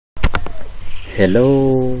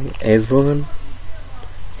Hello everyone.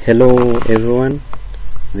 Hello everyone.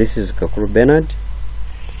 This is Kakuru Benard.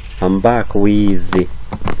 I'm back with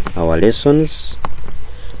our lessons.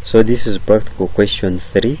 So this is practical question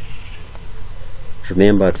 3.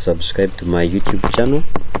 Remember to subscribe to my YouTube channel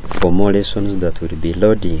for more lessons that will be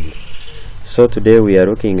loading. So today we are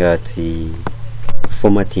looking at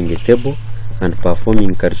formatting a table and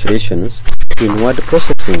performing calculations in word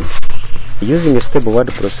processing. Using a stable word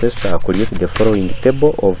processor, create the following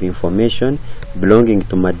table of information belonging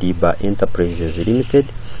to Madiba Enterprises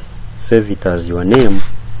Limited. Save it as your name,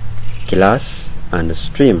 class, and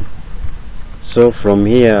stream. So from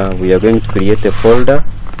here we are going to create a folder,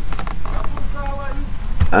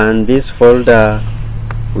 and this folder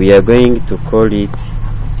we are going to call it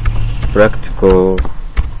Practical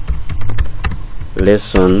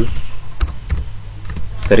Lesson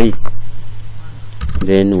 3.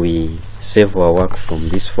 Then we save our work from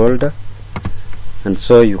this folder, and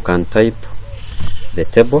so you can type the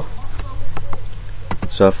table.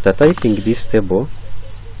 So after typing this table,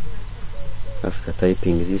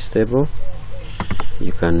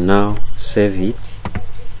 you can now save it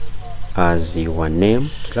as your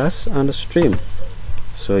name, class, and stream.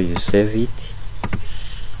 So you save it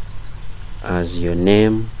as your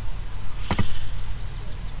name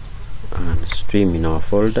and stream in our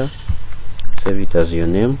folder. Save it as your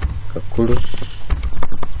name, Kakuru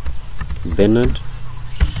Benard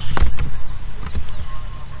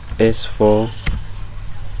S4K.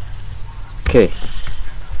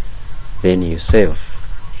 Then you save.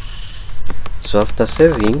 So after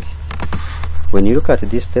saving, when you look at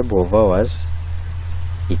this table of ours,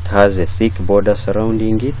 it has a thick border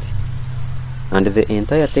surrounding it, and the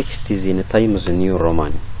entire text is in Times New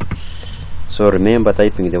Roman. So remember,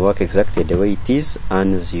 typing the work exactly the way it is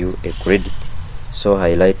earns you a credit. So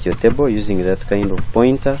highlight your table using that kind of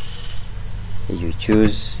pointer. You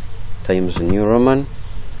choose Times New Roman.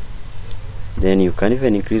 Then you can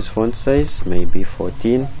even increase font size, maybe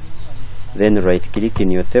 14. Then right click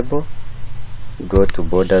in your table, go to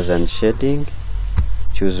borders and shading,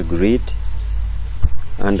 choose grid.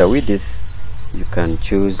 Under width you can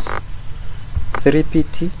choose 3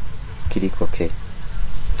 pt, click OK.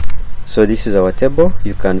 So this is our table.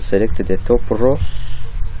 You can select the top row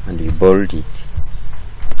and you bold it.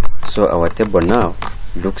 So our table now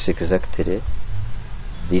looks exactly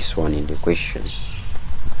this one in the question.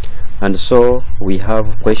 And so we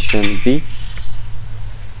have question B.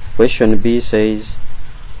 Question B says,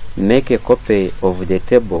 make a copy of the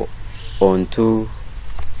table onto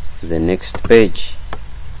the next page.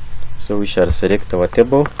 So we shall select our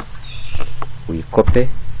table, we copy,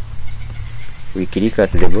 we click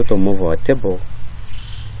at the bottom of our table,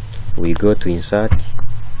 we go to insert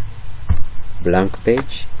blank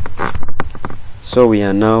page. So we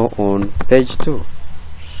are now on page 2,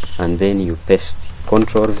 and then you paste.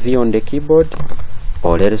 Ctrl V on the keyboard,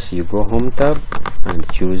 or else you go home tab and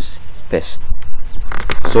choose paste.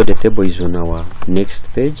 So the table is on our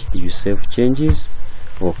next page. You save changes,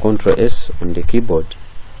 or Ctrl S on the keyboard.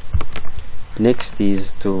 Next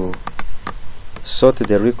is to sort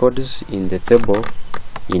the records in the table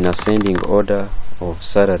in ascending order of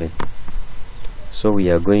salary. So we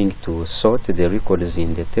are going to sort the records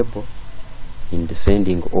in the table in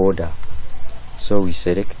descending order. So we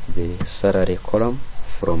select the salary column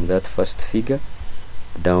from that first figure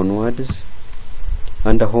downwards,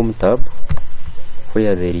 under home tab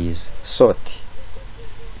where there is sort.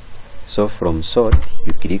 So from sort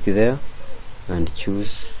you click there and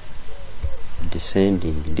choose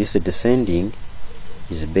descending. This descending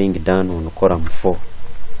is being done on column 4,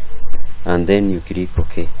 and then you click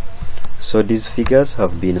OK. So these figures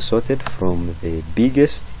have been sorted from the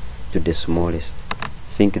biggest to the smallest.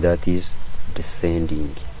 Think that is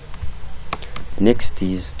descending. Next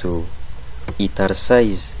is to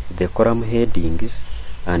italicize the column headings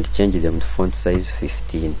and change them to font size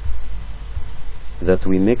 15. That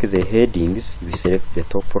we make the headings, we select the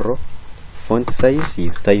top row, font size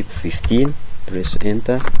you type 15, press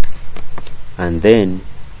enter, and then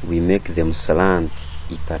we make them slant,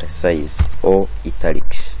 italicize or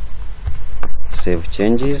italics. Save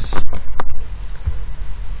changes.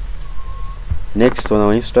 Next on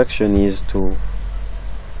our instruction is to,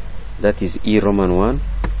 that is E Roman 1,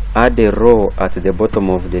 add a row at the bottom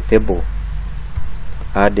of the table.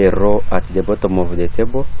 Add a row at the bottom of the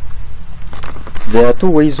table. There are 2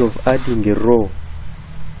 ways of adding a row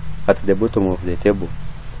at the bottom of the table,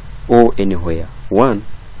 or anywhere. One,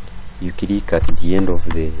 you click at the end of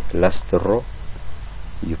the last row,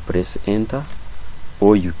 you press enter,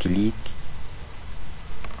 or you click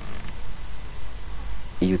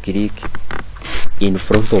in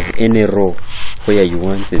front of any row where you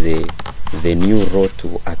want the new row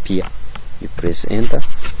to appear. You press enter,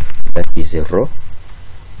 that is a row.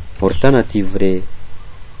 Alternatively,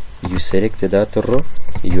 you select that row,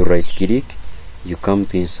 you right click, you come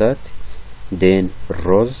to insert, then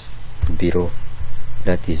rows below,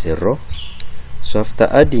 that is a row. So after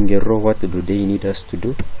adding a row, what do they need us to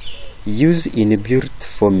do? Use inbuilt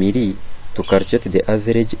formulae to calculate the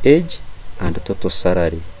average age and total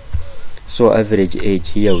salary. So average age,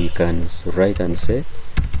 here we can write and say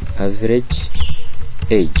average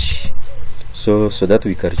age, so that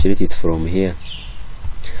we calculate it from here.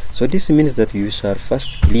 So this means that you shall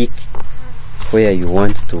first click where you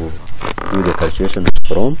want to do the calculation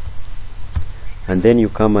from, and then you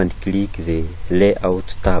come and click the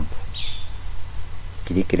layout tab.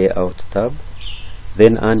 Click layout tab,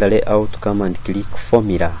 then under layout come and click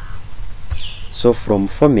formula. So from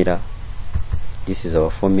formula, this is our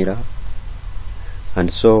formula,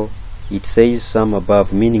 and so it says sum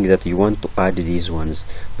above, meaning that you want to add these ones,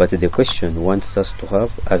 but the question wants us to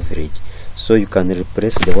have average. So you can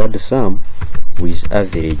replace the word sum with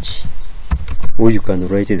average, or you can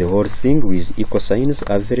write the whole thing with equal signs,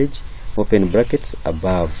 average, open brackets,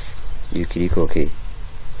 above. You click OK.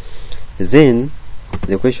 Then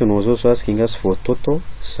the question was also asking us for total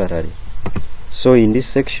salary. So in this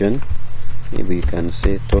section, maybe we can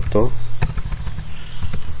say total,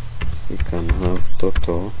 we can have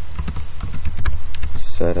total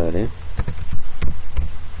salary.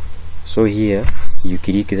 So here you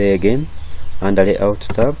click there again, under layout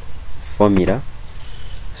tab, formula,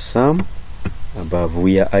 sum above,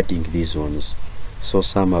 we are adding these ones. So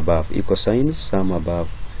sum above, equal signs, sum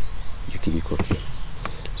above, you click OK.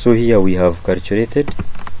 So here we have calculated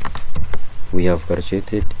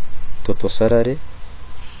total salary,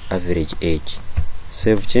 average age.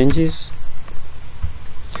 Save changes.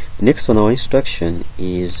 Next on our instruction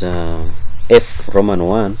is F Roman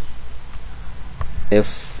 1,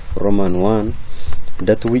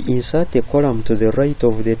 that we insert a column to the right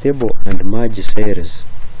of the table and merge cells.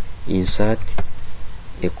 Insert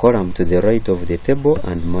a column to the right of the table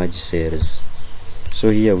and merge cells. So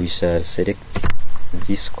here we shall select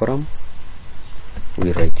this column,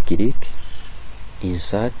 we right click,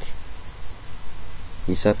 insert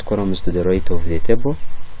columns to the right of the table.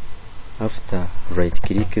 After right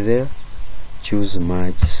click there, choose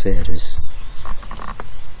merge cells.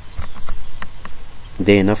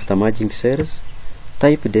 Then after merging cells,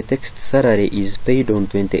 type the text salary is paid on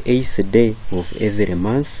 28th day of every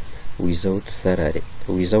month without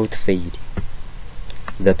fail.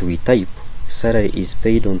 That we type salary is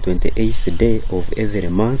paid on 28th day of every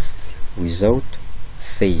month without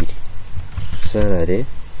fail. Salary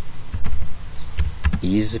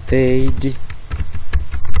is paid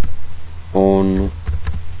on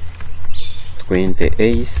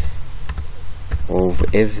 28th of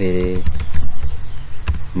every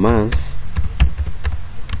month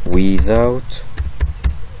without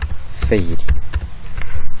fail.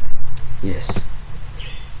 Yes,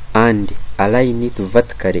 and align it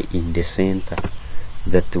vertically in the center.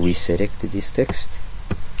 That we select this text,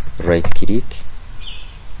 right click,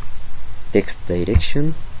 text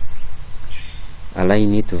direction,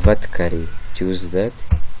 align it vertically, choose that,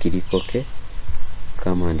 click OK,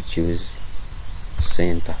 come and choose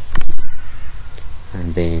center,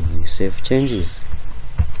 and then you save changes.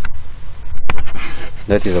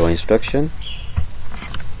 That is our instruction.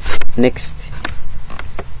 Next,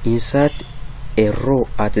 insert a row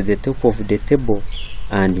at the top of the table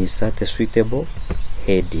and insert a suitable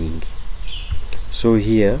heading. So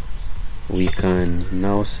here we can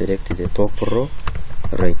now select the top row,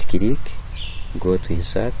 right click, go to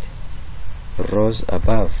insert, rows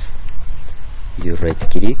above, you right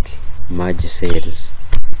click, merge cells,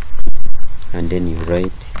 and then you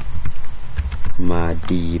write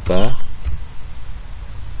Madiba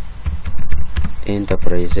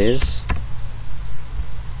Enterprises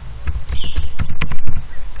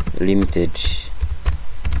Limited.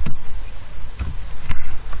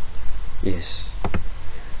 Yes,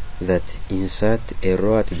 that insert a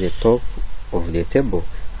row at the top of the table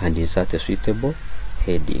and insert a suitable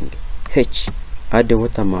heading. H, add the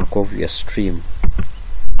watermark of your stream.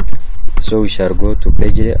 So we shall go to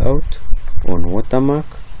page layout. On watermark,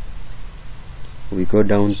 we go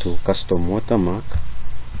down to custom watermark,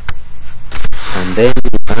 and then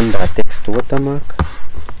under text watermark,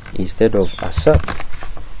 instead of a sub,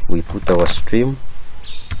 we put our stream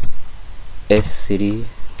S3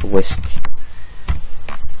 West,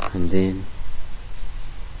 and then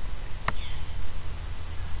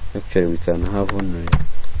actually we can have only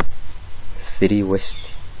 3 West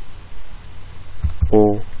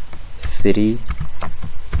or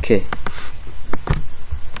 3K.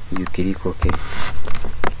 you click OK.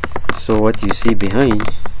 So what you see behind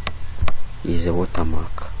is a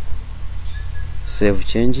watermark. Save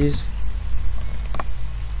changes.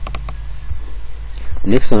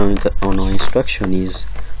 Next on our instruction is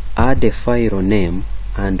add a file name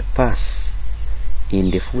and path in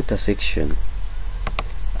the footer section.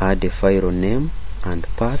 Add a file name and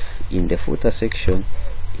path in the footer section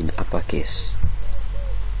in uppercase.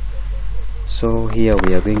 So here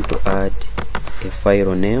we are going to add a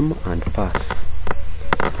file name and path.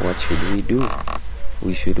 What should we do?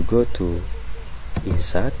 We should go to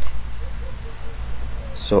insert.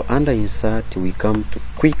 So under insert we come to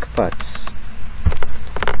quick paths.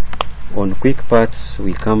 On quick paths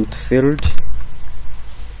we come to field.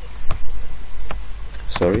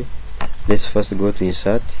 Let's first go to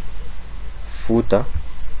insert, footer,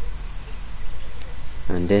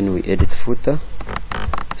 and then we edit footer.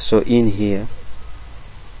 So in here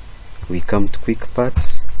we come to quick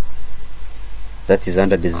paths, that is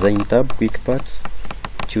under design tab, quick paths,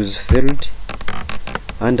 choose field.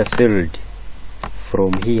 Under field,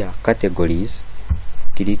 from here categories,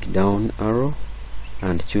 click down arrow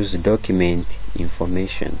and choose document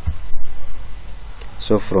information.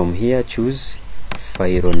 So from here choose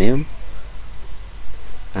file name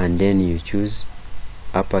and then you choose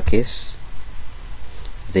uppercase,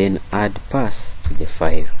 then add path to the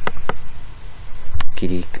file.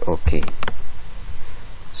 Click OK.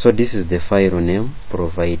 So this is the file name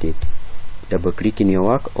provided. Double click in your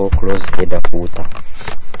work or close header footer.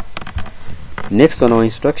 Next on our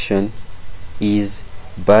instruction is,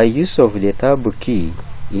 by use of the tab key,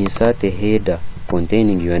 insert a header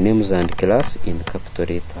containing your names and class in capital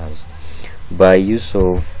letters. By use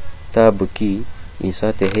of tab key,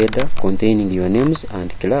 insert a header containing your names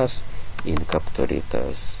and class in capital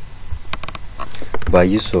letters. By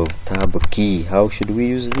use of tab key, how should we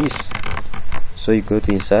use this? So you go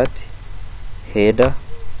to insert, header,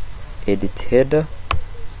 edit header.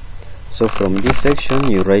 So from this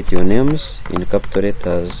section you write your names in capital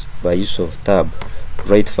letters by use of tab.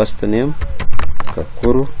 Write first name,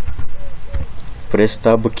 Kakuru, press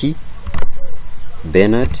tab key,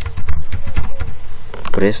 Benard,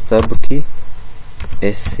 press tab key,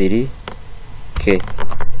 S3, K,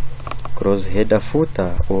 cross header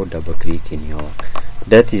footer or double click in your work.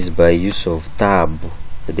 That is by use of tab.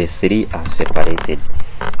 The three are separated.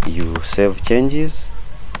 You save changes.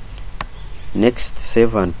 Next,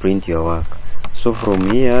 save and print your work. So from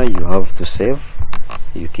here you have to save.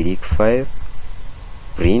 You click file,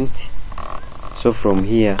 print. So from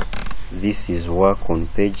here, this is work on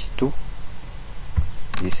page 2,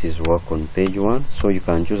 this is work on page 1. So you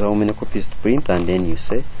can choose how many copies to print and then you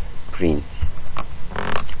say print.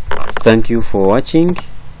 Thank you for watching.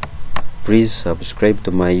 Please subscribe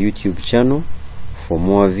to my YouTube channel for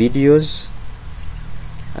more videos.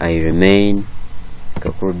 I remain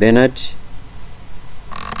Kakuru Benard.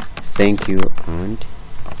 Thank you and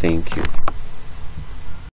thank you.